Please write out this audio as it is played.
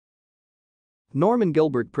Norman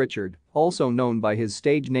Gilbert Pritchard, also known by his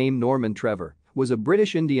stage name Norman Trevor, was a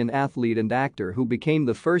British Indian athlete and actor who became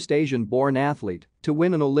the first Asian-born athlete to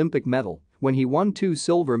win an Olympic medal when he won 2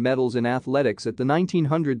 silver medals in athletics at the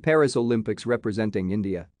 1900 Paris Olympics representing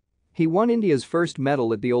India. He won India's first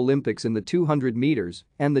medal at the Olympics in the 200 meters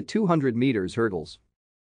and the 200 meters hurdles.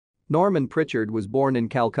 Norman Pritchard was born in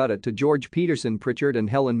Calcutta to George Peterson Pritchard and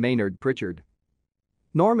Helen Maynard Pritchard.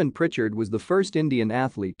 Norman Pritchard was the first Indian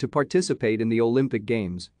athlete to participate in the Olympic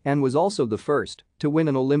Games and was also the first to win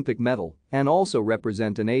an Olympic medal and also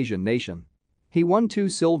represent an Asian nation. He won 2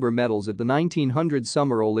 silver medals at the 1900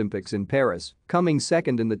 Summer Olympics in Paris, coming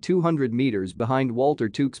second in the 200 meters behind Walter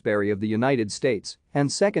Tewksbury of the United States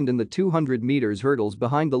and second in the 200 meters hurdles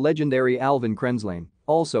behind the legendary Alvin Krenslane,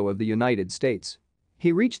 also of the United States.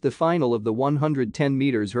 He reached the final of the 110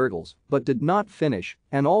 meters hurdles but did not finish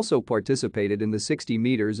and also participated in the 60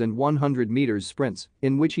 meters and 100 meters sprints,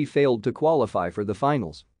 in which he failed to qualify for the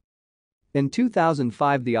finals. In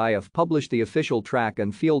 2005, the IF published the official track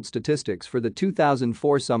and field statistics for the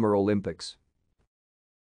 2004 Summer Olympics.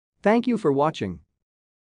 Thank you for watching.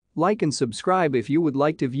 Like and subscribe if you would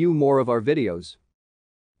like to view more of our videos.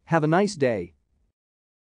 Have a nice day.